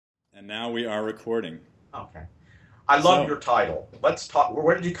And now we are recording. Okay. I love your title. Let's talk.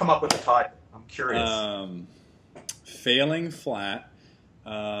 Where did you come up with the title? I'm curious. Failing Flat.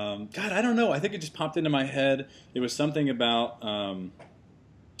 God, I don't know. I think it just popped into my head. It was something about,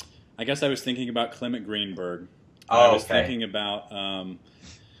 I guess I was thinking about Clement Greenberg. I was thinking about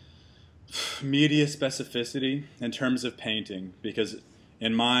media specificity in terms of painting, because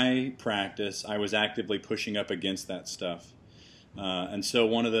in my practice, I was actively pushing up against that stuff. And so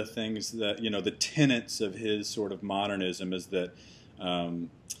one of the things that, the tenets of his sort of modernism is that,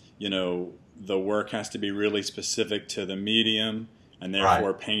 the work has to be really specific to the medium, and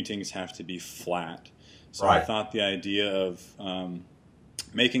therefore paintings have to be flat. So I thought the idea of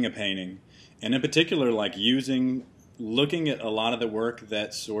making a painting, and in particular, like looking at a lot of the work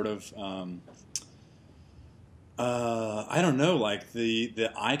that sort of, I don't know, like the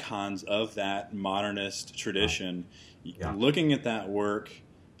icons of that modernist tradition, looking at that work,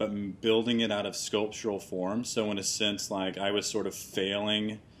 but building it out of sculptural form. So in a sense, like I was sort of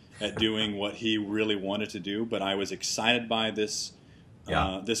failing at doing what he really wanted to do, but I was excited by this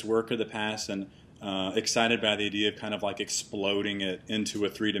this work of the past, and excited by the idea of kind of like exploding it into a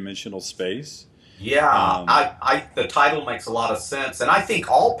three-dimensional space. Yeah, the title makes a lot of sense, and I think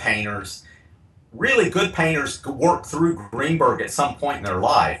all painters, really good painters, work through Greenberg at some point in their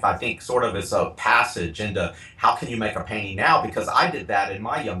life. I think sort of as a passage into how can you make a painting now, because I did that in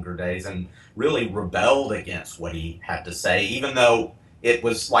my younger days and really rebelled against what he had to say, even though it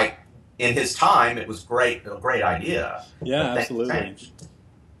was like in his time it was a great idea. Yeah, absolutely.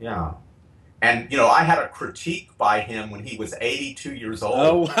 Yeah. And, I had a critique by him when he was 82 years old.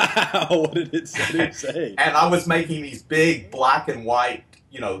 Oh, wow. What did it say? And I was making these big black and white,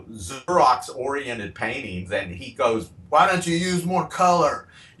 Xerox-oriented paintings, and he goes, "Why don't you use more color?"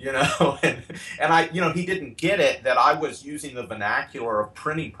 And I, he didn't get it that I was using the vernacular of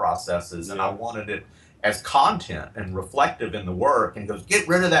printing processes, and I wanted it as content and reflective in the work, and goes, "Get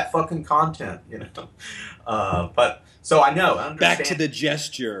rid of that fucking content," But, so I understand. Back to the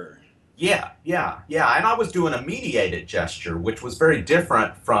gesture. Yeah. And I was doing a mediated gesture, which was very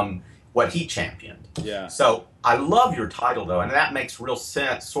different from what he championed. Yeah. So I love your title, though, and that makes real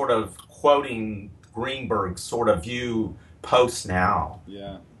sense, sort of quoting Greenberg's sort of view post now.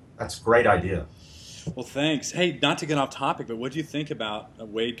 Yeah. That's a great idea. Well, thanks. Hey, not to get off topic, but what do you think about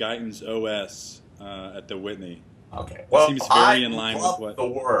Wade Guyton's OS at the Whitney? Okay. Well, it seems very in line with what... the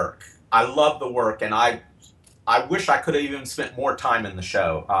work. I love the work, and I wish I could have even spent more time in the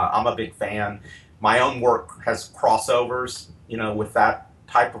show. I'm a big fan. My own work has crossovers, with that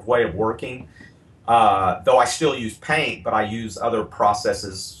type of way of working. Though I still use paint, but I use other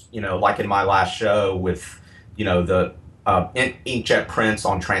processes, like in my last show with, the inkjet prints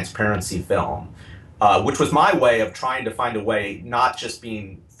on transparency film, which was my way of trying to find a way, not just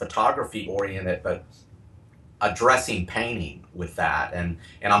being photography oriented, but addressing painting with that. And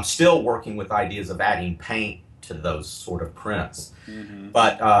I'm still working with ideas of adding paint to those sort of prints. Mm-hmm.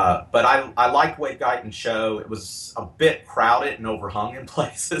 But I liked Wade Guyton's show. It was a bit crowded and overhung in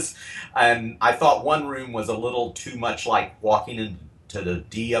places, and I thought one room was a little too much like walking into the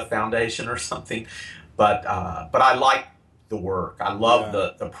Dia Foundation or something. But I liked the work. I love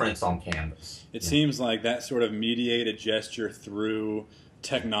the prints on canvas. It seems like that sort of mediated gesture through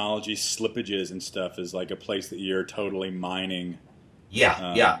technology slippages and stuff is like a place that you're totally mining.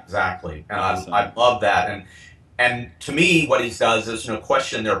 Yeah, exactly. And awesome. I love that. And to me, what he does is,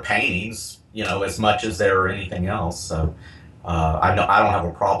 question their paintings, as much as they're anything else. So I don't have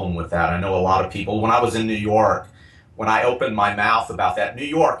a problem with that. I know a lot of people, when I was in New York, when I opened my mouth about that, New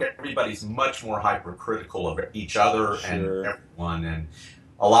York, everybody's much more hypercritical of each other and everyone. And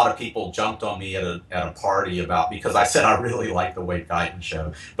a lot of people jumped on me at a party because I said I really liked the Wade Guyton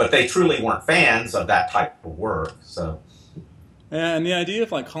show. But they truly weren't fans of that type of work. So. And the idea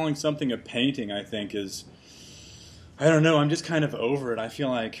of like calling something a painting, I think, is, I don't know, I'm just kind of over it. I feel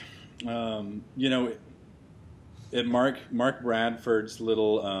like, at Mark Bradford's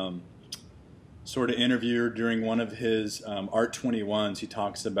little sort of interview during one of his Art 21s, he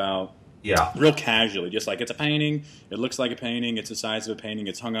talks about, real casually, just like, it's a painting, it looks like a painting, it's the size of a painting,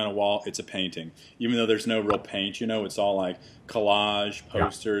 it's hung on a wall, it's a painting. Even though there's no real paint, it's all like collage,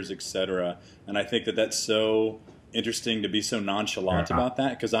 posters, etc. And I think that that's so interesting to be so nonchalant about that,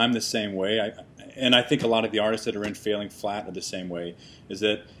 because I'm the same way. And I think a lot of the artists that are in Failing Flat are the same way, is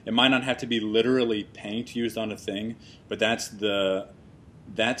that it might not have to be literally paint used on a thing, but that's the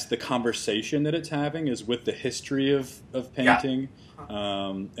conversation that it's having, is with the history of painting.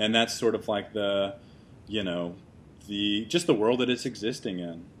 And that's sort of like the just the world that it's existing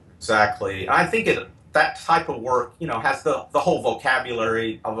in. Exactly. I think that type of work, has the whole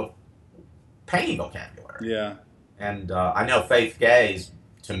vocabulary of painting vocabulary. Yeah. And I know Faith Gay's,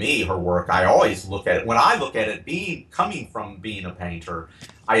 to me, her work, I always look at it. When I look at it, coming from being a painter,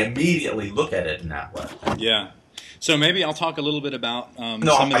 I immediately look at it in that way. Yeah. So maybe I'll talk a little bit about some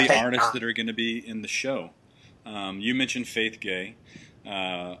of the artists that are going to be in the show. You mentioned Faith Gay,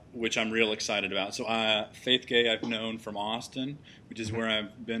 which I'm real excited about. So Faith Gay I've known from Austin, which is where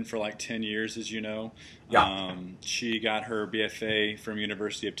I've been for like 10 years, as you know. Yeah. She got her BFA from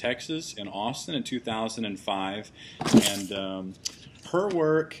University of Texas in Austin in 2005. And her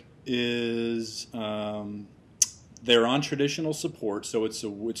work is, they're on traditional support, so it's a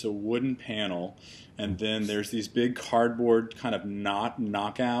wooden panel. And then there's these big cardboard kind of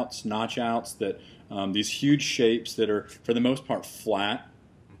notch-outs that these huge shapes that are, for the most part, flat.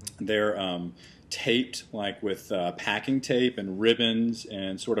 They're taped like with packing tape and ribbons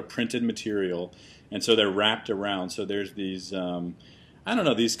and sort of printed material. And so they're wrapped around. So there's these, I don't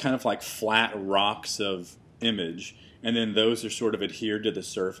know, these kind of like flat rocks of image. And then those are sort of adhered to the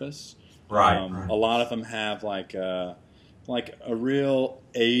surface. Right. A lot of them have like a real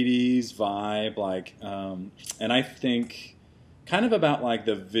 80s vibe, and I think kind of about like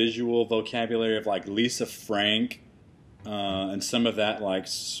the visual vocabulary of like Lisa Frank, and some of that like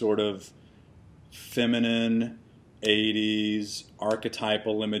sort of feminine 80s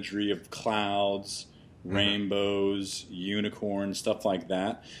archetypal imagery of clouds, rainbows, unicorns, stuff like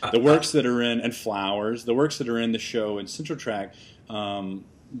that. The works that are in, and flowers, the works that are in the show in CentralTrak,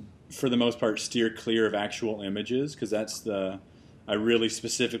 for the most part, steer clear of actual images, because I really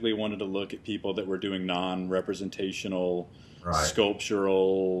specifically wanted to look at people that were doing non-representational,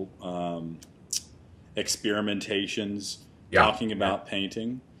 sculptural experimentations, talking about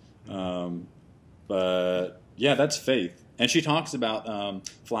painting. But yeah, that's Faith. And she talks about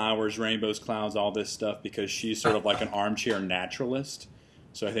flowers, rainbows, clouds, all this stuff, because she's sort of like an armchair naturalist.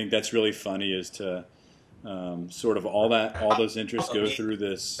 So I think that's really funny, is to sort of all those interests go through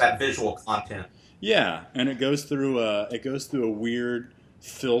this, that visual content. Yeah, and it goes through a weird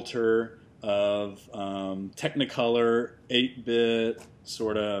filter of Technicolor, 8-bit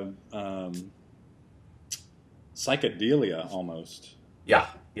sort of psychedelia almost. Yeah,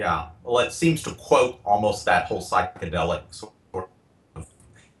 yeah. Well, it seems to quote almost that whole psychedelic sort of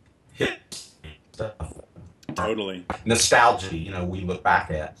hit stuff. Totally. Nostalgia, we look back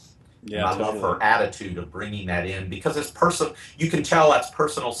at. Yeah, and I love her attitude of bringing that in, because it's personal. You can tell that's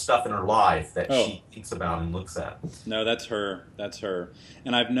personal stuff in her life that she thinks about and looks at. No, that's her. That's her.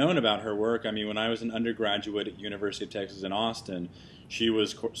 And I've known about her work. I mean, when I was an undergraduate at University of Texas in Austin, she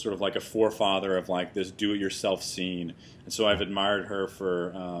was sort of like a forefather of like this do-it-yourself scene. And so I've admired her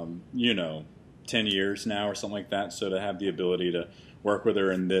for, 10 years now or something like that. So to have the ability to work with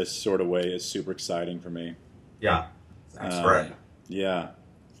her in this sort of way is super exciting for me. Yeah, that's great. Yeah.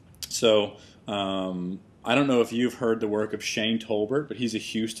 So I don't know if you've heard the work of Shane Tolbert, but he's a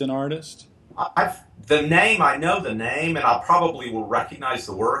Houston artist. I know the name, and I probably will recognize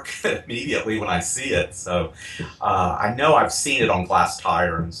the work immediately when I see it. So I know I've seen it on Glass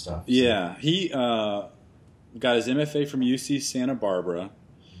Tire and stuff. So. Yeah, he got his MFA from UC Santa Barbara,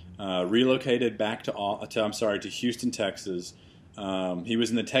 relocated back to Houston, Texas. He was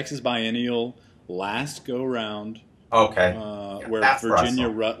in the Texas Biennial last go-round. Okay. Where Virginia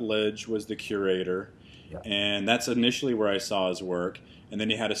Rutledge was the curator. Yeah. And that's initially where I saw his work. And then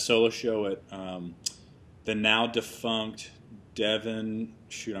he had a solo show at the now defunct Devin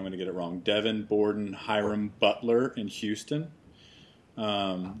Borden Hiram Butler in Houston.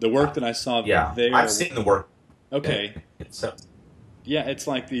 The work that I saw there... I've seen the work. Okay. Yeah, it's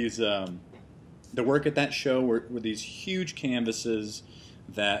like these... the work at that show were these huge canvases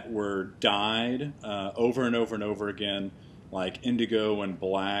that were dyed over and over and over again, like indigo and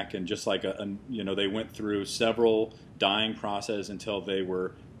black, and just like they went through several dyeing processes until they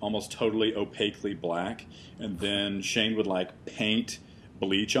were almost totally opaquely black, and then Shane would like paint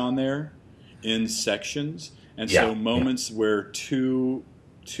bleach on there in sections, and so moments where two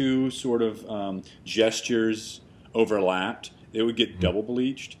sort of gestures overlapped, they would get double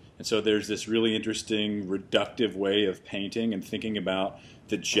bleached. And so there's this really interesting reductive way of painting and thinking about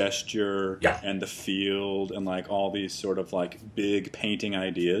the gesture and the field and like all these sort of like big painting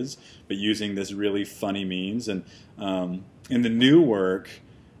ideas, but using this really funny means. And in the new work,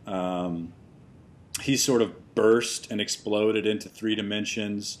 he sort of burst and exploded into 3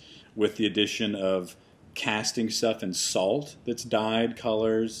 dimensions with the addition of casting stuff in salt that's dyed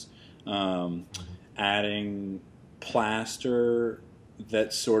colors, adding plaster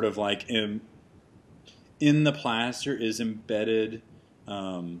that's sort of like in the plaster is embedded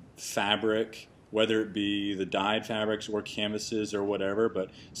fabric whether it be the dyed fabrics or canvases or whatever.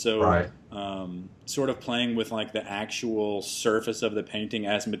 But so Right. Sort of playing with like the actual surface of the painting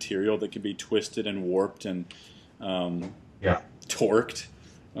as material that could be twisted and warped and torqued.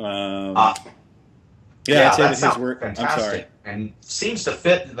 Yeah, I'd say that that sounds his work. fantastic. I'm sorry. And seems to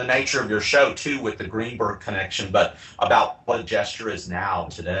fit the nature of your show too, with the Greenberg connection, but about what a gesture is now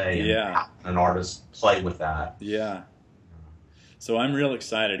today, and how an artist play with that. Yeah. So I'm real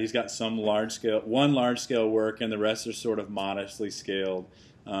excited. He's got one large scale work, and the rest are sort of modestly scaled.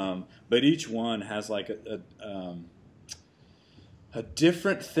 But each one has like a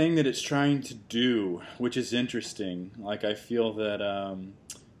different thing that it's trying to do, which is interesting. Like I feel that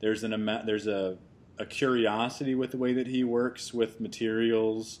there's a curiosity with the way that he works with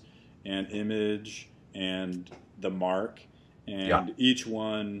materials and image and the mark, and each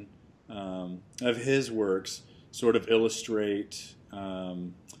one of his works sort of illustrate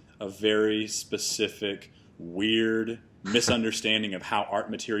a very specific, weird misunderstanding of how art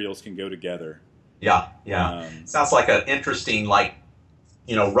materials can go together. Sounds like an interesting, like,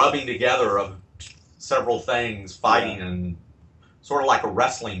 rubbing together of several things, fighting and sort of like a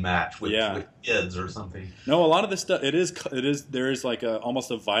wrestling match with kids or something. No, a lot of this stuff, there is like almost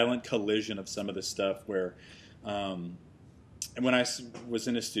a violent collision of some of this stuff where, and when I was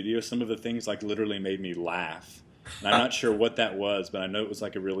in a studio, some of the things like literally made me laugh. And I'm not sure what that was, but I know it was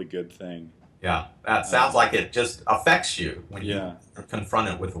like a really good thing. Yeah, that sounds like it just affects you when you are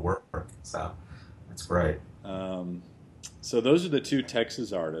confronted with the work. So that's great. So those are the two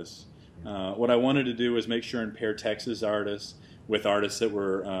Texas artists. What I wanted to do was make sure and pair Texas artists with artists that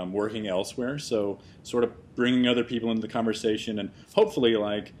were working elsewhere. So sort of bringing other people into the conversation, and hopefully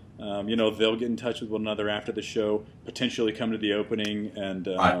like, they'll get in touch with one another after the show, potentially come to the opening,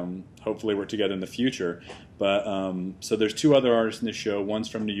 and hopefully work together in the future. But so there's two other artists in the show. One's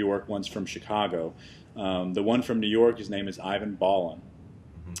from New York, one's from Chicago. The one from New York, his name is Ivin Ballen.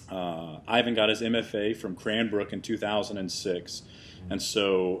 Ivin got his MFA from Cranbrook in 2006. And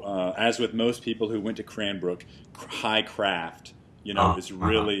so, as with most people who went to Cranbrook, high craft, is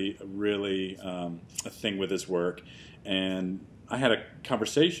really a thing with his work. And I had a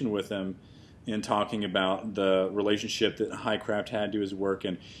conversation with him in talking about the relationship that high craft had to his work,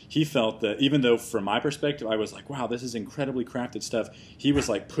 and he felt that even though from my perspective I was like, wow, this is incredibly crafted stuff, he was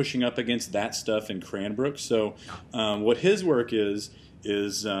like pushing up against that stuff in Cranbrook. So what his work is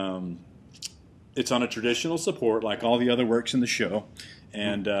it's on a traditional support like all the other works in the show,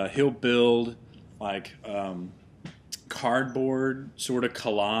 and he'll build like cardboard sort of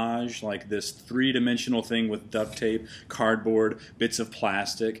collage, like this three-dimensional thing with duct tape, cardboard, bits of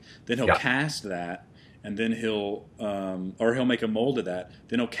plastic. Then he'll cast that, and then he'll make a mold of that.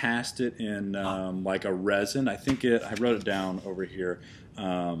 Then he'll cast it in like a resin. I wrote it down over here,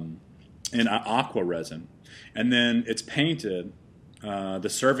 in aqua resin, and then it's painted. The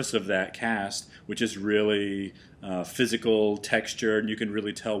surface of that cast, which is really physical, textured, and you can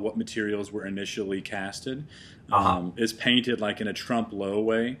really tell what materials were initially casted, is painted like in a Trump low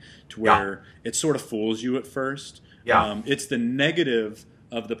way, to where it sort of fools you at first. It's the negative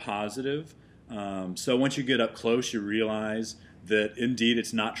of the positive. So once you get up close, you realize that indeed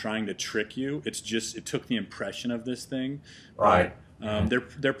it's not trying to trick you. It's just, it took the impression of this thing. Right.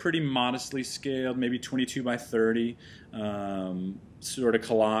 They're pretty modestly scaled, maybe 22 by 30, sort of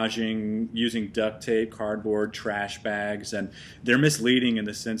collaging using duct tape, cardboard, trash bags, and they're misleading in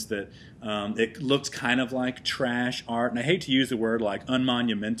the sense that it looks kind of like trash art. And I hate to use the word like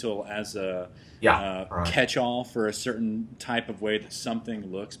unmonumental as a catch-all for a certain type of way that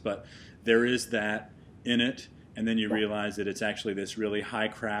something looks, but there is that in it, and then you realize that it's actually this really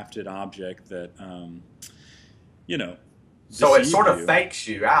high-crafted object that, so it sort of fakes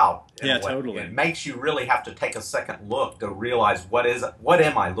you out. Yeah, totally. It makes you really have to take a second look to realize what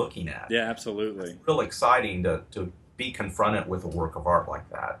am I looking at? Yeah, absolutely. It's real exciting to be confronted with a work of art like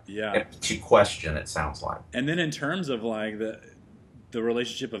that. Yeah. It makes you question, it sounds like. And then in terms of like the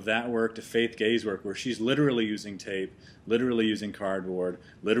relationship of that work to Faith Gay's work, where she's literally using tape, literally using cardboard,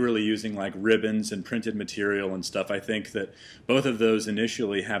 literally using like ribbons and printed material and stuff, I think that both of those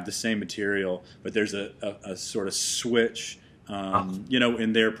initially have the same material, but there's a sort of switch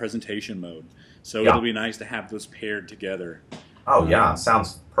in their presentation mode. So it'll be nice to have those paired together. Oh, yeah.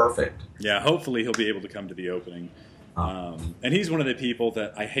 Sounds perfect. Yeah, hopefully he'll be able to come to the opening. And he's one of the people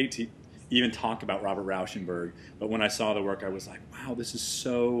that I hate to even talk about Robert Rauschenberg, but when I saw the work, I was like, wow, this is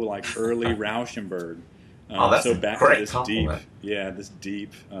so like early Rauschenberg. That's so a back great to this compliment. this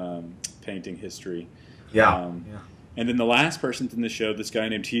deep painting history. Yeah. And then the last person in the show, this guy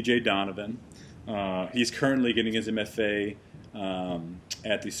named TJ Donovan. He's currently getting his MFA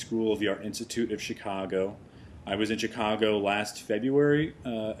at the School of the Art Institute of Chicago. I was in Chicago last February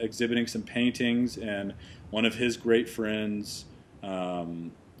exhibiting some paintings, and one of his great friends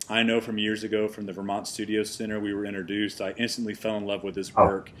I know from years ago from the Vermont Studio Center, we were introduced. I instantly fell in love with his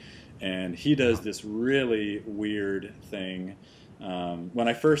work, and he does this really weird thing. When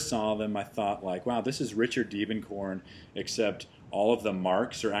I first saw them, I thought, like, wow, this is Richard Diebenkorn, except all of the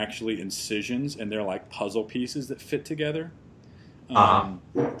marks are actually incisions, and they're like puzzle pieces that fit together.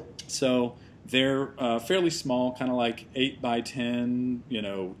 So they're fairly small, kind of like 8 by 10,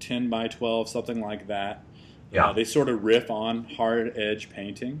 10 by 12, something like that. Yeah. They sort of riff on hard edge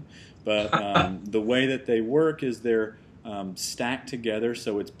painting, but the way that they work is they're stacked together,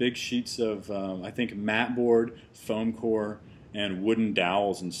 so it's big sheets of, I think, mat board, foam core, and wooden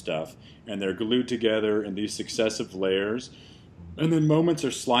dowels and stuff, and they're glued together in these successive layers, and then moments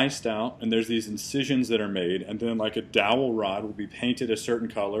are sliced out, and there's these incisions that are made, and then like a dowel rod will be painted a certain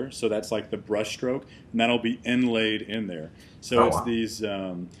color, so that's like the brush stroke, and that'll be inlaid in there. So it's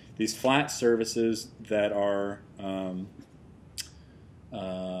these flat surfaces that are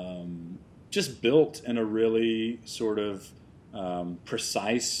just built in a really sort of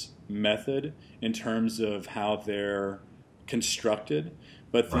precise method in terms of how they're constructed,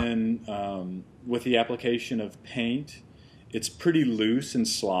 but then with the application of paint, it's pretty loose and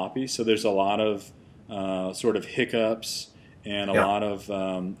sloppy, so there's a lot of sort of hiccups and a lot of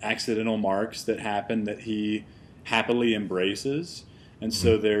accidental marks that happen that he happily embraces. And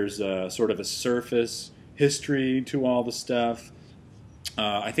so there's sort of a surface history to all the stuff.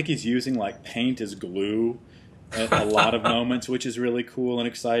 I think he's using like paint as glue at a lot of moments, which is really cool and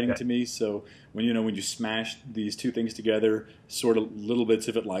exciting to me. So when you smash these two things together, sort of little bits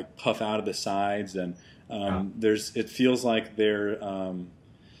of it like puff out of the sides, and it feels like they're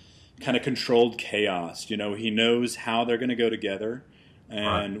kind of controlled chaos. He knows how they're going to go together.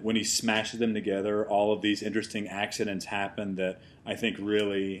 And when he smashes them together, all of these interesting accidents happen that I think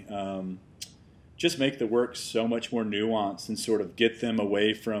really just make the work so much more nuanced and sort of get them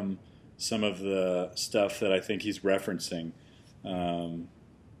away from some of the stuff that I think he's referencing. The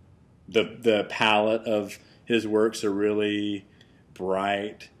palette of his works are really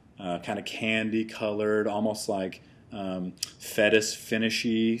bright, kind of candy colored, almost like fetish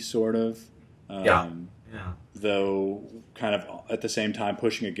finishy sort of. Though kind of at the same time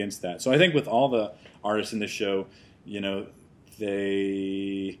pushing against that. So I think with all the artists in the show,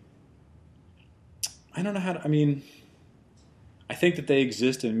 I don't know how to, I think that they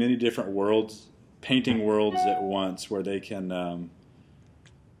exist in many different worlds, painting worlds at once, where they can,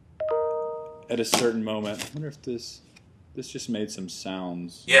 at a certain moment, I wonder if this just made some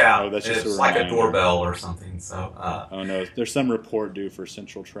sounds. Yeah, that's just it's like a doorbell or something. So. Oh no, there's some report due for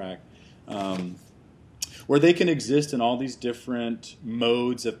CentralTrak. Where they can exist in all these different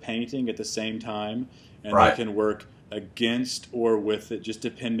modes of painting at the same time, and they can work against or with it, just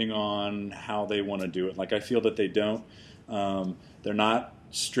depending on how they want to do it. Like I feel that they don't, they're not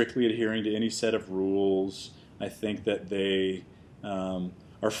strictly adhering to any set of rules. I think that they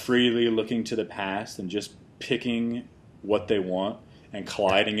are freely looking to the past and just picking what they want and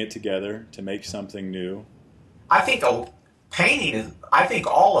colliding it together to make something new. I think I think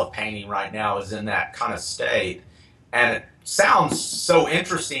all of painting right now is in that kind of state, and it sounds so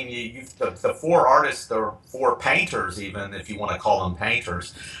interesting. The four artists, the four painters, even if you want to call them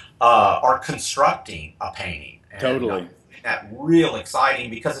painters, are constructing a painting. And, totally. That real exciting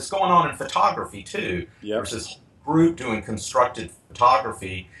because it's going on in photography too. Yep. There's this group doing constructed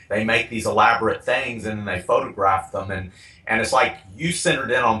photography. They make these elaborate things and then they photograph them, and it's like you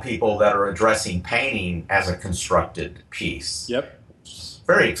centered in on people that are addressing painting as a constructed piece. Yep. It's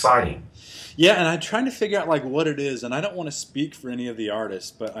very exciting. Yeah, and I'm trying to figure out like what it is, and I don't want to speak for any of the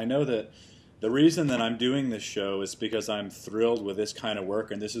artists, but I know that the reason that I'm doing this show is because I'm thrilled with this kind of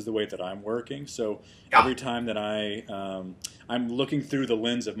work, and this is the way that I'm working. So every time that I'm looking through the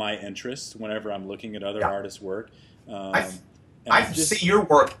lens of my interests whenever I'm looking at other artists' work. I see your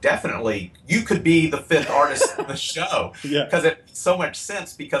work definitely. You could be the fifth artist in the show because it makes so much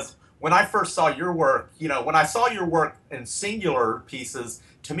sense. Because when I first saw your work, when I saw your work in singular pieces,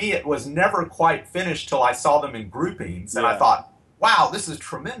 to me it was never quite finished till I saw them in groupings, and I thought, wow, this is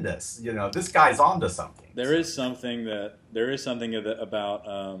tremendous. This guy's onto something. There is something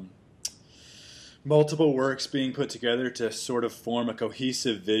about multiple works being put together to sort of form a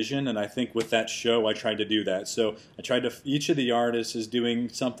cohesive vision, and I think with that show I tried to do that. So I tried to, each of the artists is doing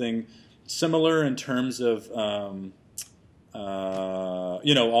something similar in terms of all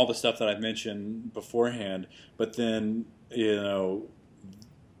the stuff that I've mentioned beforehand, but then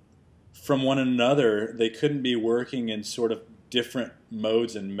from one another they couldn't be working in sort of different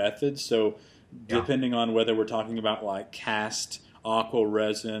modes and methods. So depending on whether we're talking about like cast aqua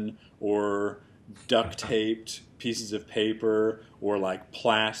resin or duct taped pieces of paper or like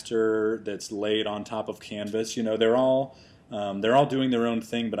plaster that's laid on top of canvas, you know, they're all doing their own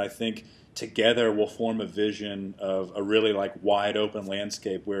thing, but I think together will form a vision of a really like wide open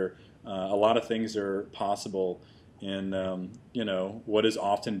landscape where a lot of things are possible in you know, what is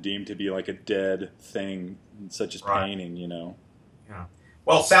often deemed to be like a dead thing, such as painting, you know. Yeah.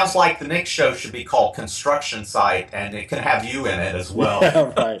 Well, it sounds like the next show should be called Construction Site, and it can have you in it as well.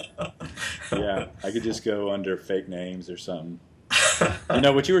 Yeah, right. Yeah, I could just go under fake names or something. You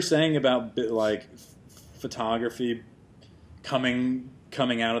know, what you were saying about like photography coming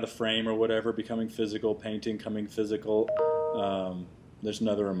out of the frame or whatever, becoming physical, painting coming physical. There's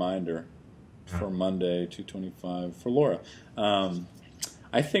another reminder for Monday, 2:25 for Laura.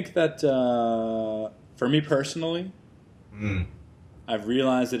 I think that for me personally, I've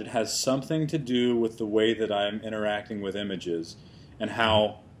realized that it has something to do with the way that I'm interacting with images and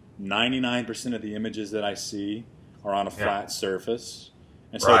how 99% of the images that I see are on a flat surface.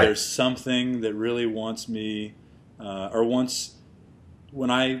 And so there's something that really wants me, when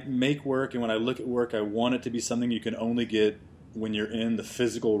I make work and when I look at work, I want it to be something you can only get when you're in the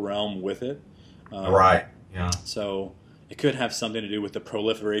physical realm with it. So it could have something to do with the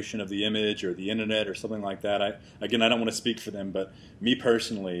proliferation of the image or the internet or something like that. Again, I don't want to speak for them, but me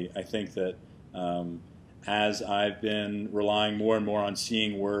personally, I think that as I've been relying more and more on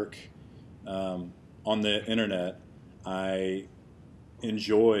seeing work on the internet, I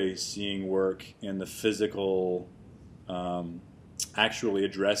enjoy seeing work in the physical, actually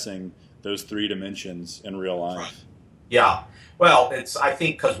addressing those 3 dimensions in real life. Yeah. Well, I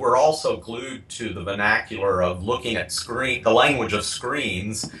think because we're also glued to the vernacular of looking at the language of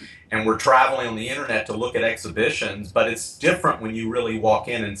screens, and we're traveling on the internet to look at exhibitions, but it's different when you really walk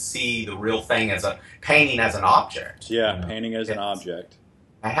in and see the real thing as a painting as an object. Yeah, you know? Painting as an object.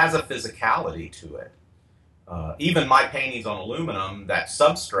 It has a physicality to it. Even my paintings on aluminum, that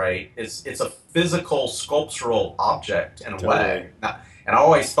substrate, it's a physical sculptural object in a way. And I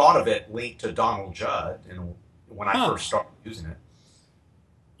always thought of it linked to Donald Judd when I first started using it.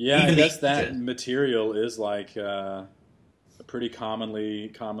 Yeah, I guess that material is like a pretty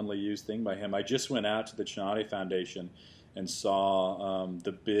commonly used thing by him. I just went out to the Chinati Foundation and saw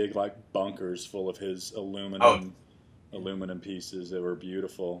the big like bunkers full of his aluminum pieces that were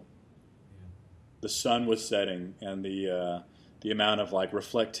beautiful. The sun was setting, and the amount of like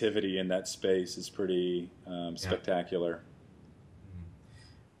reflectivity in that space is pretty spectacular.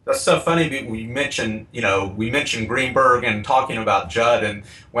 That's so funny. We mentioned Greenberg and talking about Judd. And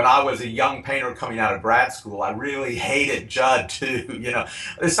when I was a young painter coming out of grad school, I really hated Judd too. You know,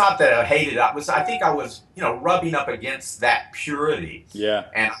 it's not that I hated it. I think I was, rubbing up against that purity. Yeah.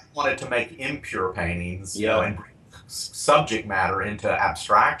 And I wanted to make impure paintings, you know, and bring subject matter into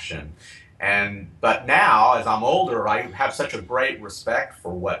abstraction. But now, as I'm older, I have such a great respect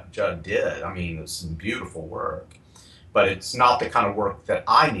for what Judd did. I mean, it's some beautiful work. But it's not the kind of work that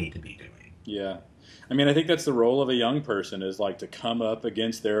I need to be doing. Yeah. I mean, I think that's the role of a young person, is like to come up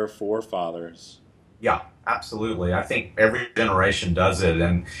against their forefathers. Yeah, absolutely. I think every generation does it,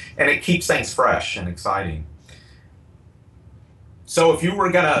 and it keeps things fresh and exciting. So if you were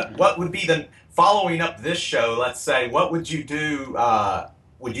what would be following up this show, let's say, what would you do?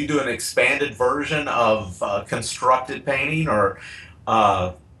 Would you do an expanded version of constructed painting, or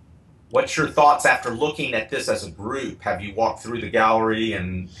what's your thoughts after looking at this as a group? Have you walked through the gallery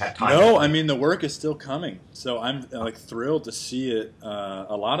and had time? No, I mean, the work is still coming. So I'm like thrilled to see it.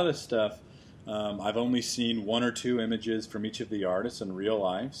 A lot of this stuff, I've only seen 1 or 2 images from each of the artists in real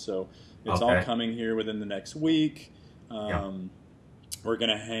life. So it's all coming here within the next week. We're going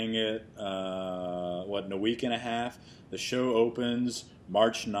to hang it, in a week and a half. The show opens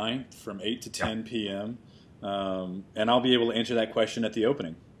March 9th from 8 to 10 p.m. And I'll be able to answer that question at the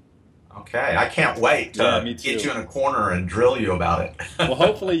opening. Okay, I can't wait to get you in a corner and drill you about it. Well,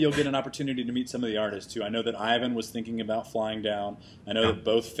 hopefully you'll get an opportunity to meet some of the artists, too. I know that Ivin was thinking about flying down. I know that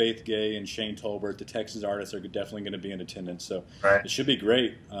both Faith Gay and Shane Tolbert, the Texas artists, are definitely going to be in attendance. So it should be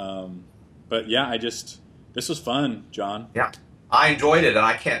great. But, yeah, this was fun, John. Yeah, I enjoyed it, and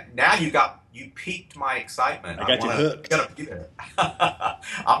I can't – now you piqued my excitement. I got you hooked. I'm going to be there.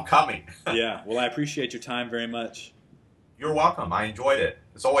 I'm coming. Yeah, well, I appreciate your time very much. You're welcome. I enjoyed it.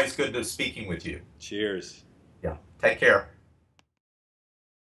 It's always good speaking with you. Cheers. Yeah. Take care.